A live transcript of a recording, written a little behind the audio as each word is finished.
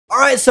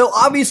Alright, so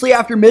obviously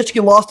after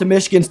Michigan lost to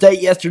Michigan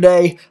State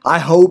yesterday, I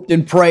hoped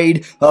and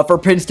prayed for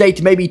Penn State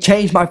to maybe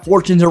change my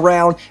fortunes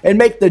around and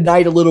make the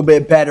night a little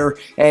bit better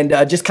and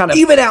just kind of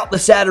even out the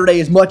Saturday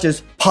as much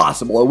as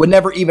possible. It would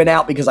never even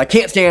out because I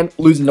can't stand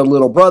losing to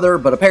little brother,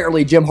 but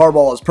apparently Jim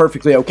Harbaugh is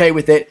perfectly okay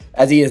with it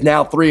as he is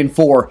now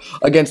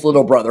 3-4 against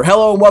little brother.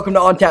 Hello and welcome to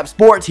On Tap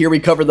Sports. Here we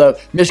cover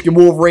the Michigan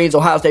Wolverines,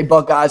 Ohio State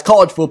Buckeyes,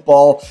 college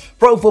football,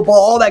 pro football,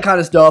 all that kind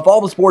of stuff, all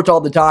the sports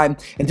all the time.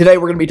 And today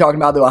we're going to be talking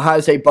about the Ohio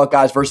State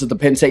Buckeyes versus the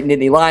Penn State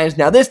Nittany Lions.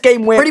 Now, this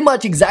game went pretty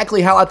much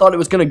exactly how I thought it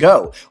was going to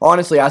go.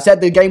 Honestly, I said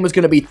the game was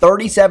going to be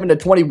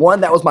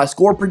 37-21. That was my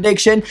score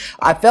prediction.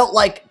 I felt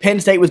like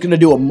Penn State was going to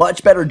do a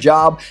much better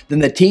job than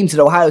the teams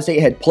that Ohio State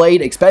had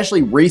played,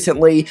 especially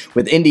recently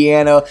with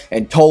Indiana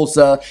and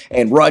Tulsa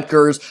and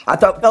Rutgers. I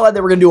felt like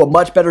they were going to do a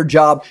much better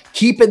job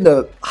keeping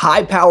the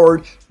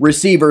high-powered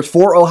receivers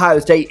for Ohio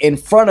State in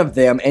front of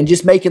them and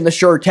just making the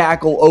sure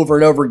tackle over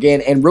and over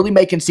again and really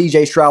making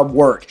CJ Stroud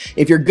work.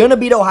 If you're going to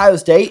beat Ohio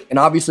State, and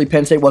obviously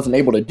Penn State wasn't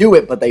able to do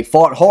it, but they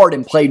fought hard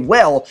and played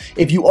well,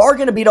 if you are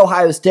going to beat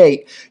Ohio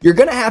State, you're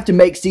going to have to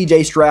make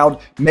CJ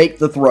Stroud make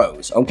the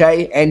throws,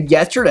 okay? And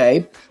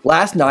yesterday,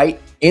 last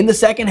night, in the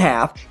second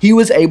half, he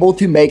was able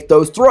to make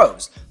those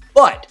throws.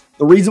 But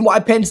the reason why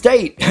Penn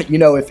State,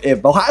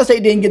 if Ohio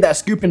State didn't get that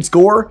scoop and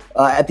score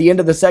at the end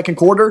of the second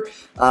quarter,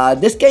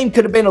 this game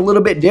could have been a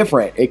little bit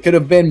different. It could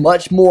have been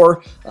much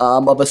more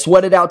of a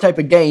sweated out type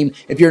of game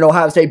if you're an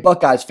Ohio State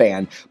Buckeyes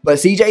fan. But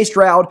CJ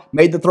Stroud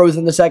made the throws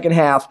in the second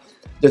half,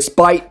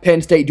 despite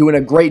Penn State doing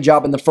a great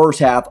job in the first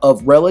half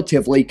of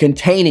relatively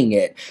containing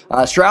it.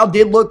 Stroud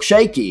did look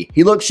shaky.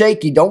 He looked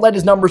shaky. Don't let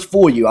his numbers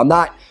fool you.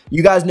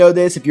 You guys know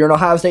this. If you're an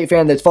Ohio State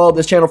fan that's followed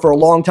this channel for a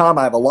long time,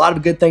 I have a lot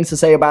of good things to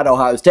say about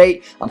Ohio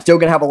State. I'm still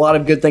going to have a lot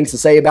of good things to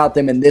say about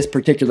them in this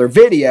particular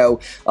video.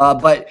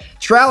 But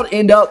Stroud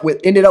ended up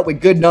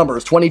with good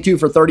numbers. 22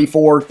 for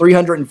 34,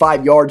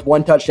 305 yards,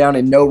 1 touchdown,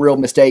 and no real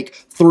mistake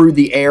through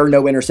the air,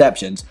 no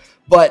interceptions.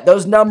 But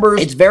those numbers,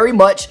 it's very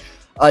much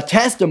a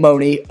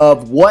testimony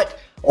of what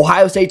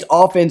Ohio State's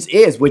offense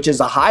is, which is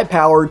a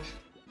high-powered,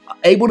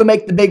 able to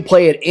make the big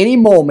play at any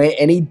moment,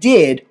 and he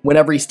did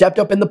whenever he stepped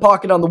up in the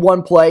pocket on the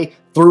one play,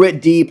 threw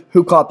it deep.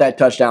 Who caught that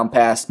touchdown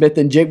pass?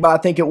 Smith-Njigba, I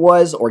think it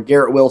was, or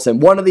Garrett Wilson,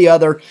 one or the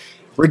other.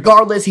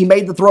 Regardless, he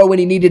made the throw when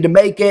he needed to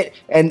make it,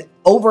 and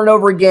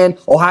over again,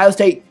 Ohio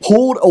State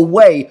pulled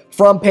away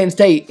from Penn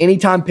State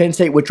anytime Penn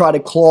State would try to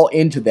claw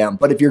into them.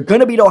 But if you're going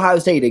to beat Ohio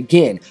State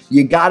again,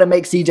 you got to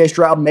make CJ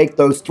Stroud make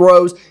those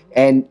throws,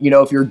 and,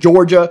 if you're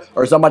Georgia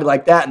or somebody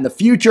like that in the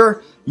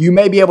future, you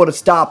may be able to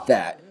stop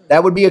that.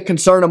 That would be a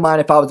concern of mine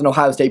if I was an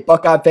Ohio State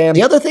Buckeye fan.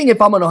 The other thing,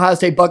 if I'm an Ohio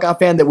State Buckeye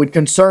fan, that would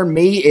concern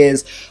me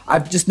is,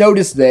 I've just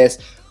noticed this,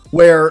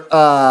 where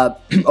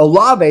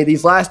Olave,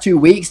 these last 2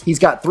 weeks, he's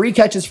got 3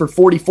 catches for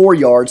 44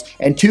 yards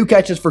and 2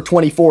 catches for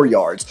 24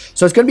 yards.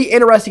 So it's going to be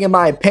interesting, in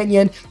my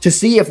opinion, to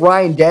see if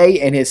Ryan Day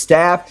and his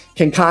staff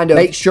can kind of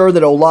make sure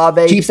that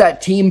Olave keeps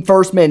that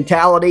team-first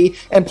mentality,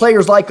 and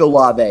players like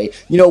Olave.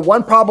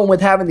 One problem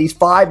with having these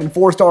 5- and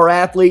 4-star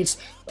athletes,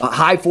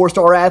 high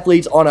 4-star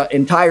athletes on an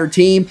entire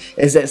team,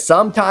 is that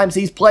sometimes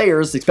these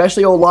players,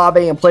 especially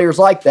Olave and players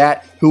like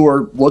that, who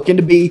are looking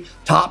to be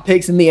top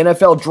picks in the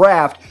NFL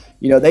draft,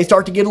 they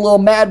start to get a little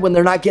mad when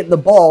they're not getting the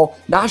ball.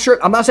 Not sure.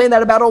 I'm not saying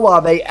that about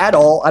Olave at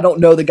all. I don't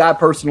know the guy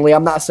personally.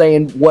 I'm not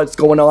saying what's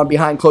going on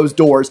behind closed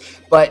doors.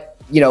 But,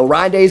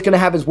 Ryan Day is going to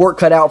have his work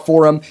cut out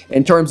for him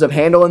in terms of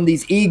handling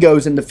these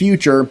egos in the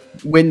future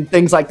when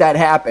things like that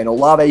happen.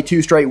 Olave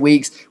 2 straight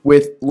weeks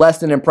with less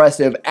than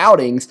impressive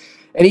outings.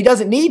 And he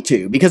doesn't need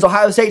to, because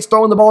Ohio State's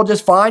throwing the ball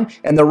just fine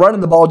and they're running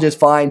the ball just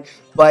fine.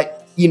 But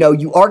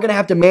you are going to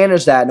have to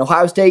manage that. And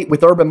Ohio State,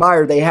 with Urban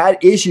Meyer, they had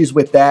issues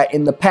with that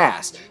in the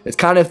past. It's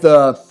kind of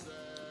the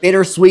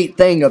bittersweet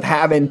thing of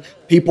having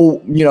people,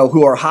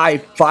 who are high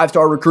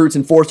 5-star recruits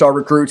and 4-star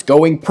recruits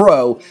going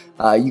pro.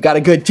 You got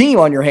a good team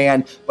on your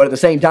hand, but at the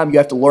same time, you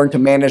have to learn to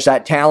manage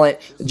that talent.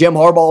 Jim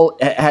Harbaugh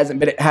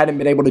hadn't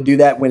been able to do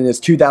that when his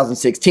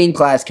 2016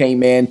 class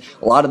came in.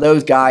 A lot of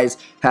those guys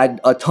had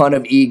a ton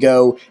of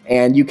ego,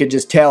 and you could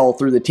just tell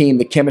through the team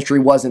the chemistry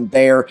wasn't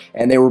there,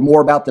 and they were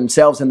more about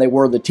themselves than they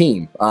were the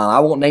team.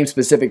 I won't name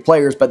specific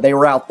players, but they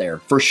were out there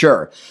for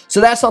sure. So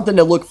that's something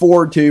to look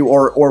forward to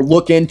or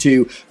look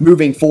into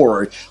moving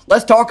forward.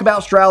 Let's talk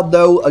about Stroud,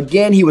 though.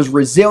 Again, he was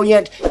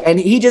resilient, and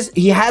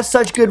he has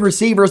such good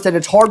receivers that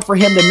it's hard for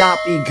him to not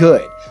be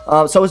good.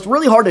 So it's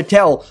really hard to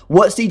tell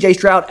what CJ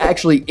Stroud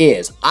actually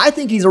is. I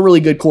think he's a really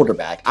good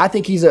quarterback. I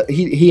think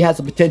he has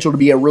the potential to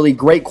be a really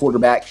great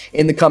quarterback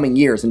in the coming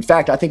years. In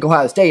fact, I think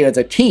Ohio State as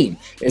a team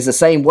is the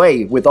same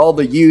way. With all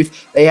the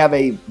youth, they have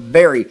a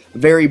very,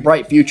 very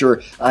bright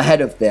future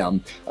ahead of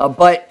them.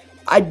 But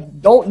I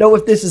don't know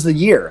if this is the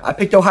year. I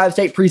picked Ohio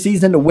State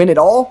preseason to win it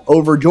all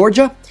over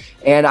Georgia,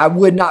 and I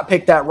would not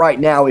pick that right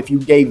now. If you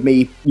gave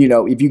me,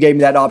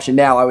 that option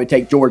now, I would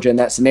take Georgia in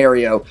that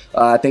scenario.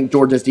 I think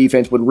Georgia's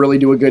defense would really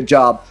do a good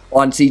job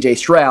on CJ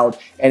Stroud,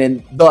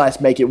 and thus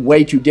make it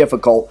way too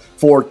difficult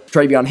for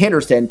TreVeyon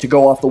Henderson to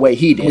go off the way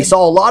he did. We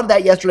saw a lot of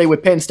that yesterday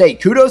with Penn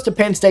State. Kudos to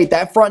Penn State.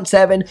 That front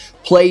seven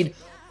played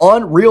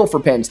unreal for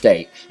Penn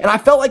State. And I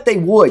felt like they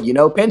would, you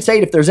know. Penn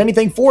State, if there's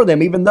anything for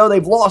them, even though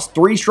they've lost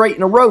 3 straight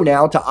in a row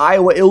now to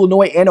Iowa,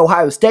 Illinois, and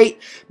Ohio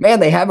State, man,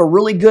 they have a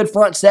really good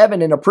front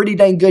seven and a pretty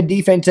dang good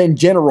defense in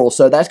general.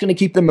 So that's going to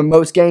keep them in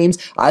most games.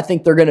 I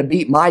think they're going to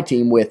beat my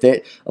team with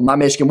it, my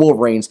Michigan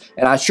Wolverines.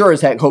 And I sure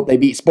as heck hope they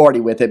beat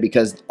Sparty with it,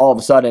 because all of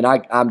a sudden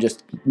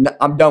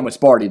I'm done with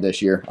Sparty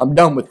this year. I'm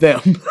done with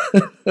them.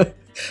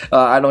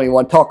 I don't even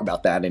want to talk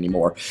about that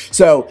anymore.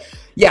 So,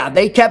 yeah,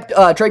 they kept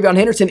TreVeyon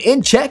Henderson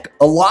in check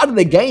a lot of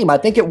the game. I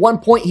think at one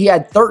point he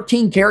had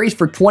 13 carries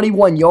for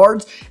 21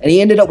 yards, and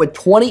he ended up with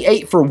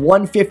 28 for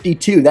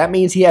 152. That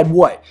means he had,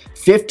 what,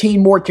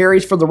 15 more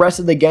carries for the rest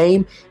of the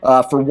game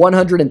for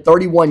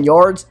 131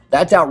 yards.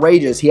 That's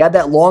outrageous. He had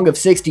that long of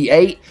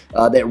 68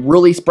 that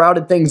really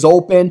sprouted things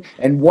open,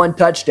 and 1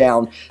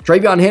 touchdown.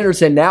 TreVeyon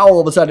Henderson, now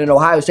all of a sudden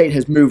Ohio State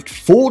has moved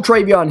full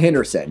TreVeyon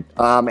Henderson.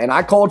 And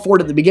I called for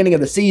it at the beginning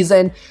of the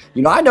season.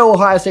 You know, I know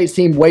Ohio State's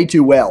team way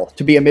too well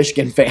to be a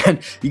Michigan fan.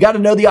 You got to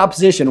know the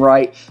opposition,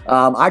 right?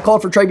 I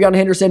called for TreVeyon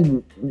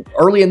Henderson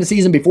early in the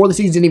season, before the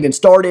season even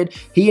started.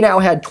 He now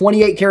had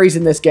 28 carries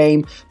in this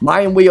game.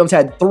 Mayan Williams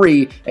had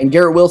 3, and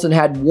Garrett Wilson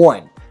had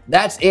 1.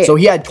 That's it. So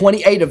he had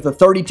 28 of the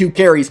 32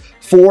 carries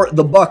for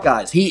the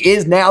Buckeyes. He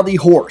is now the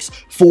horse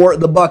for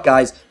the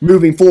Buckeyes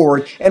moving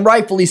forward, and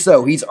rightfully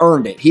so. He's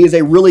earned it. He is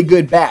a really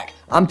good back.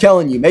 I'm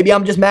telling you, maybe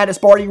I'm just mad at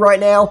Sparty right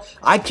now.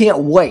 I can't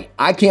wait.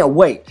 I can't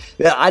wait.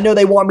 I know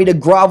they want me to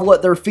grovel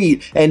at their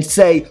feet and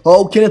say,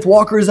 oh, Kenneth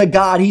Walker is a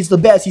god. He's the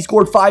best. He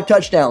scored 5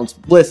 touchdowns.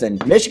 Listen,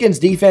 Michigan's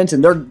defense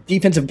and their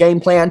defensive game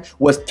plan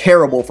was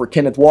terrible for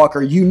Kenneth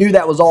Walker. You knew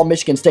that was all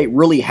Michigan State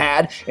really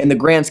had in the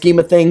grand scheme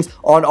of things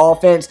on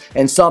offense,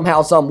 and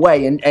somehow, some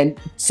way, and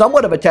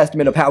somewhat of a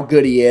testament of how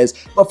good he is.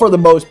 But for the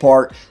most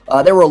part,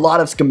 there were a lot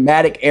of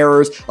schematic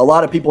errors, a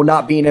lot of people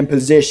not being in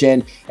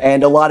position,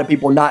 and a lot of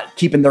people not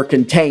keeping their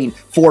contained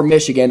for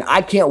Michigan.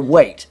 I can't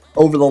wait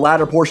over the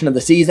latter portion of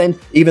the season,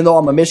 even though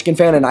I'm a Michigan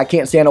fan and I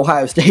can't stand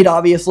Ohio State,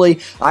 obviously.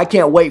 I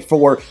can't wait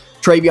for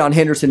TreVeyon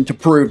Henderson to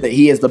prove that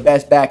he is the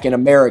best back in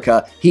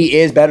America. He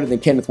is better than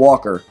Kenneth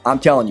Walker. I'm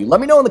telling you.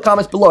 Let me know in the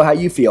comments below how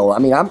you feel. I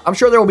mean, I'm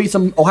sure there will be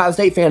some Ohio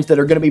State fans that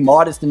are going to be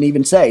modest and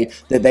even say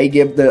that they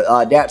give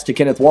the dats to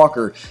Kenneth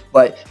Walker.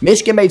 But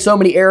Michigan made so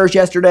many errors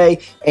yesterday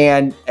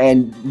and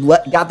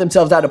got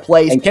themselves out of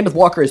place. And Kenneth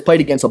Walker has played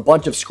against a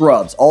bunch of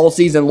scrubs all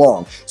season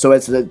long. So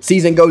as the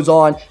season goes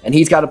on and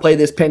he's got to play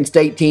this Penn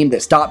State team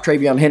that stopped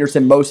TreVeyon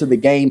Henderson most of the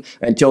game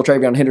until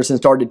TreVeyon Henderson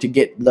started to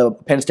get the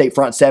Penn State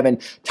front seven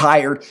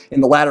tired in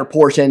the latter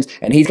portions,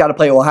 and he's got to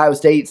play Ohio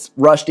State's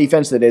rush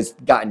defense that has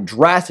gotten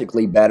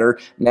drastically better.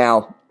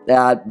 Now,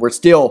 we're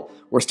still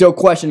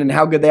questioning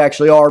how good they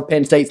actually are.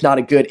 Penn State's not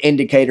a good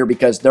indicator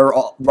because their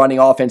running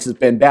offense has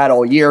been bad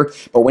all year.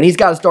 But when he's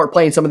got to start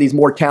playing some of these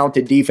more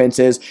talented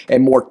defenses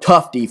and more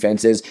tough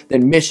defenses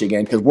than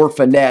Michigan, because we're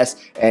finesse,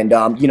 and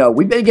you know,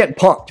 we've been getting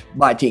punked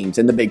by teams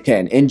in the Big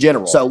Ten in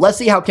general. So let's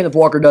see how Kenneth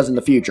Walker does in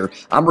the future.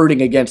 I'm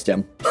rooting against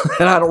him,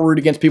 and I don't root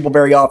against people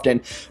very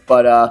often,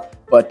 but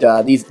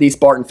these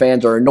Spartan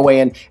fans are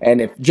annoying,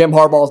 and if Jim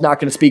Harbaugh is not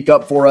going to speak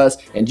up for us,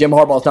 and Jim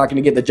Harbaugh is not going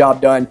to get the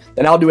job done,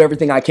 then I'll do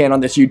everything I can on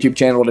this YouTube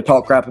channel to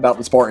talk crap about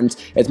the Spartans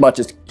as much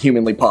as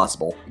humanly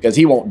possible, because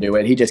he won't do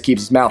it. He just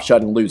keeps his mouth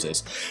shut and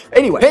loses.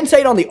 Anyway, Penn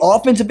State on the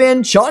offensive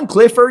end, Sean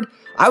Clifford,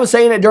 I was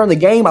saying it during the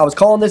game. I was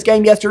calling this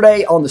game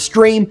yesterday on the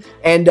stream,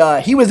 and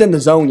he was in the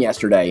zone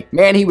yesterday.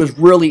 Man, he was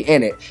really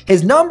in it.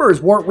 His numbers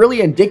weren't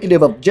really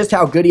indicative of just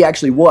how good he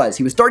actually was.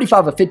 He was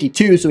 35 of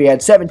 52, so he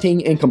had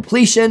 17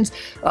 incompletions.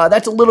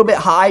 That's a little bit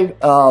high,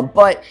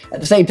 but at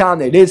the same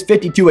time, it is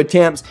 52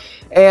 attempts.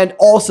 And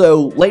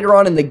also, later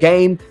on in the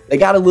game, they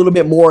got a little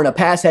bit more in a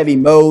pass-heavy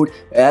mode.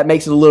 That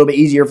makes it a little bit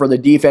easier for the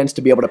defense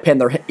to be able to pin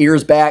their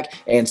ears back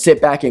and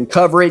sit back in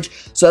coverage.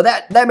 So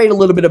that made a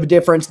little bit of a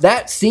difference.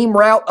 That seam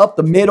route up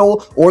the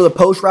middle or the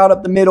post route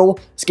up the middle,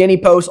 skinny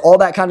post, all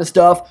that kind of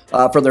stuff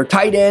for their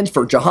tight ends,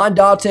 for Jahan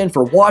Dotson,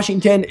 for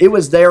Washington, it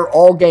was there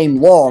all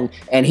game long,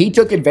 and he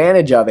took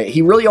advantage of it.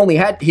 He really only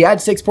had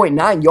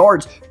 6.9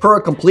 yards per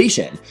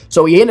completion.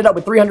 So he ended up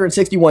with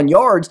 361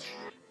 yards.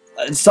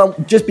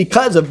 Just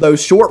because of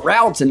those short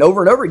routes and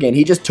over again.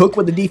 He just took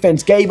what the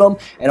defense gave him.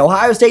 And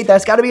Ohio State,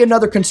 that's got to be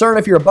another concern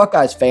if you're a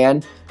Buckeyes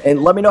fan.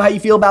 And let me know how you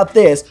feel about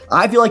this.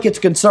 I feel like it's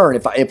a concern.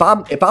 If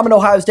I'm an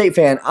Ohio State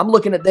fan, I'm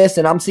looking at this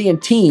and I'm seeing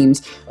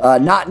teams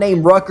not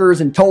named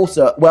Rutgers and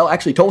Tulsa. Well,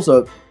 actually,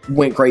 Tulsa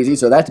went crazy,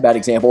 so that's a bad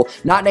example.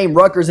 Not named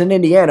Rutgers and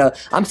Indiana.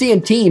 I'm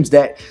seeing teams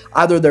that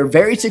either they're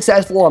very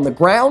successful on the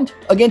ground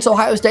against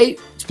Ohio State,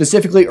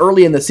 specifically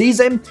early in the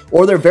season,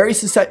 or they're very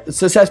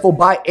successful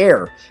by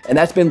air, and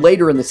that's been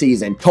later in the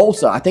season.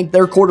 Tulsa, I think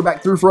their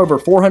quarterback threw for over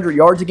 400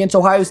 yards against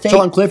Ohio State.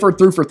 Sean Clifford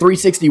threw for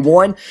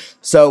 361,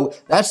 so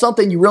that's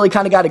something you really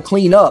kind of got to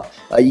clean up.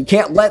 You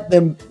can't let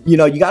them, you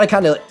got to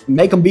kind of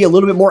make them be a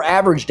little bit more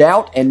averaged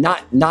out and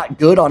not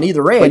good on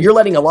either end. But you're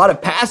letting a lot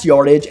of pass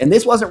yardage, and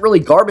this wasn't really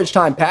garbage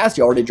time pass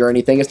yardage or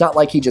anything. It's not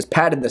like he just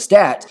padded the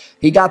stats.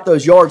 He got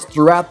those yards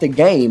throughout the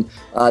game.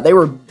 They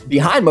were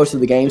behind most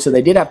of the game, so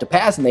they did have to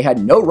pass, and they had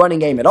no running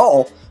game at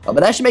all. But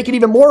that should make it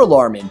even more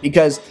alarming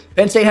because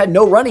Penn State had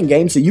no running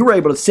game, so you were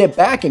able to sit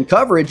back in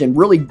coverage and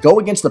really go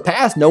against the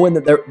pass knowing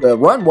that the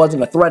run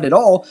wasn't a threat at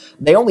all.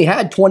 They only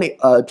had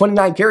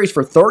 29 carries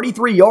for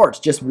 33 yards,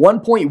 just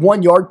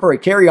 1.1 yard per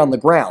carry on the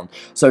ground.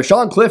 So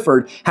Sean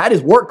Clifford had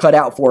his work cut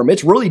out for him.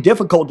 It's really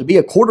difficult to be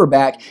a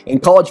quarterback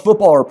in college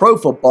football or pro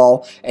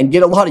football and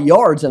get a lot of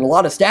yards and a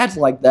lot of stats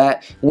like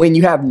that when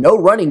you have no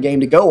running game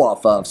to go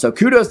off of. So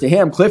kudos to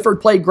him.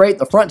 Clifford played great.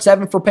 The front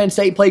seven for Penn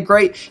State played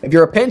great. If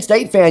you're a Penn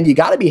State fan, you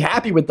got to be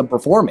happy with the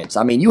performance.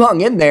 I mean, you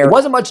hung in there. It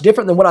wasn't much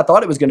different than what I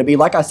thought it was going to be.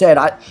 Like I said,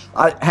 I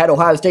had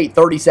Ohio State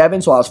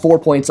 37, so I was 4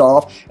 points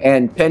off,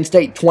 and Penn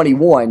State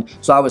 21,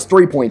 so I was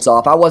 3 points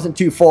off. I wasn't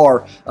too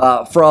far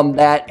from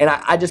that, and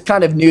I just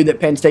kind of knew that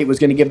Penn State was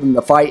going to give them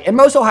the fight, and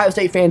most Ohio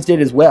State fans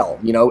did as well.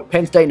 You know,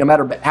 Penn State, no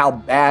matter how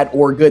bad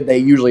or good they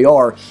usually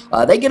are,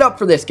 they get up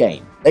for this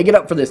game. They get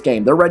up for this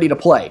game. They're ready to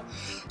play.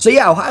 So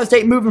yeah, Ohio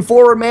State moving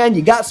forward, man.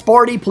 You got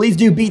Sparty. Please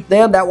do beat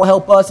them. That will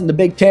help us in the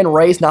Big Ten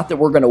race. Not that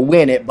we're going to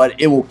win it, but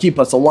it will keep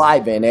us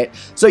alive in it.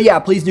 So yeah,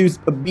 please do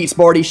beat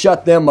Sparty.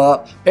 Shut them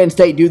up. Penn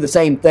State do the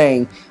same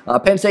thing.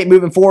 Penn State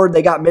moving forward.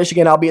 They got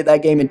Michigan. I'll be at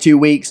that game in 2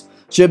 weeks.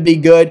 Should be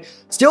good.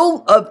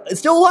 Still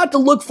a lot to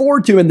look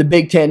forward to in the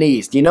Big Ten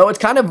East. You know, it's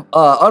kind of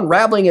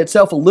unraveling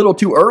itself a little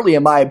too early,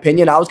 in my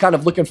opinion. I was kind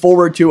of looking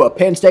forward to a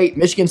Penn State,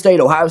 Michigan State,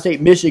 Ohio State,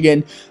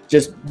 Michigan,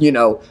 just, you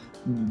know,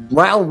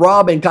 round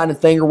robin kind of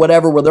thing or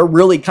whatever, where they're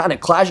really kind of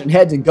clashing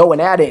heads and going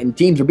at it, and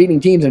teams are beating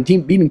teams and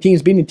beating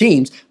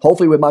teams,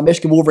 hopefully with my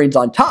Michigan Wolverines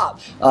on top.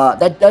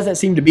 That doesn't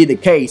seem to be the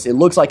case. It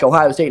looks like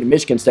Ohio State and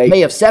Michigan State may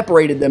have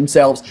separated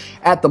themselves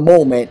at the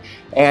moment,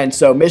 and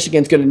so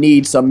Michigan's going to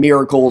need some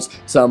miracles,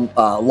 some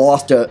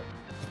loss to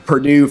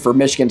Purdue for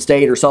Michigan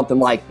State or something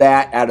like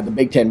that out of the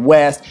Big Ten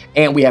West,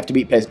 and we have to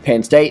beat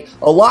Penn State.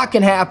 A lot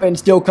can happen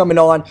still coming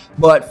on,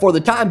 but for the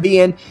time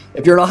being,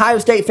 if you're an Ohio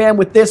State fan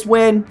with this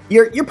win,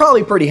 you're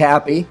probably pretty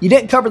happy. You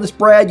didn't cover the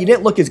spread. You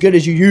didn't look as good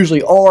as you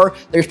usually are.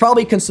 There's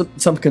probably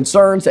some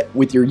concerns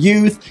with your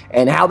youth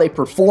and how they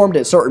performed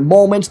at certain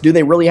moments. Do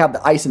they really have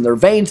the ice in their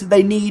veins that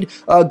they need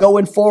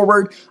going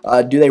forward?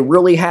 Do they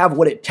really have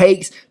what it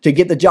takes to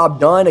get the job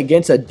done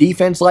against a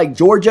defense like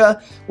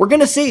Georgia? We're going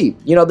to see.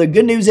 You know, the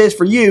good news is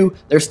for you,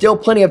 there's still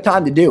plenty of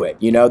time to do it.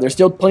 You know, there's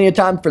still plenty of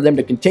time for them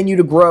to continue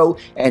to grow,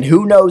 and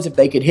who knows, if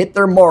they could hit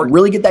their mark,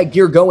 really get that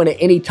gear going at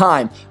any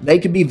time, they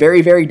could be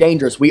very, very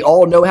dangerous. We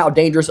all know how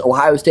dangerous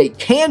Ohio State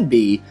can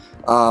be.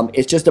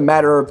 It's just a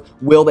matter of,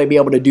 will they be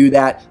able to do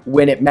that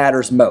when it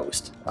matters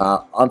most?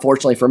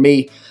 Unfortunately for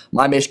me,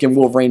 my Michigan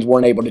Wolverines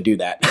weren't able to do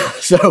that.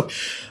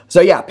 So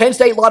yeah, Penn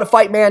State, a lot of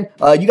fight, man.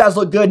 You guys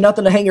look good.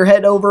 Nothing to hang your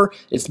head over.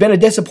 It's been a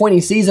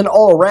disappointing season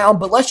all around,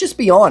 but let's just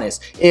be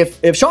honest.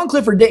 If Sean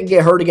Clifford didn't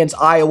get hurt against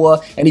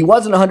Iowa, and he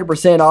wasn't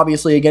 100%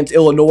 obviously against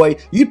Illinois,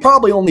 you'd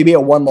probably only be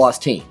a one-loss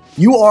team.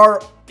 You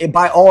are,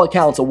 by all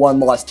accounts, a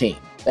one-loss team.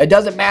 It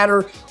doesn't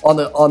matter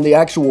on the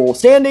actual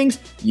standings.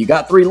 You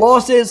got 3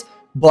 losses.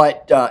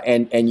 But,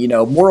 you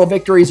know, moral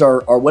victories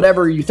are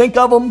whatever you think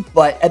of them.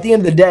 But at the end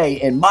of the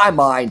day, in my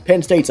mind,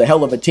 Penn State's a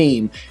hell of a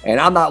team, and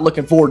I'm not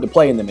looking forward to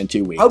playing them in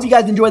 2 weeks. I hope you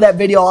guys enjoyed that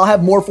video. I'll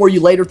have more for you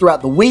later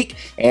throughout the week,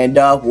 and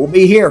we'll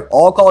be here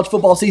all college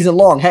football season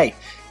long. Hey,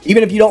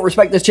 even if you don't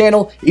respect this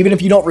channel, even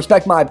if you don't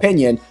respect my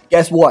opinion,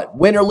 guess what?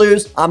 Win or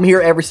lose, I'm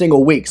here every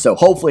single week. So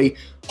hopefully,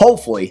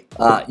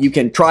 you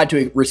can try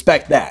to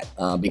respect that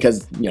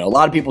because, you know, a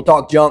lot of people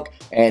talk junk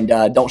and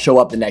don't show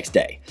up the next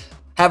day.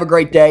 Have a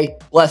great day.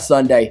 Blessed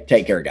Sunday.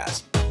 Take care,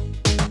 guys.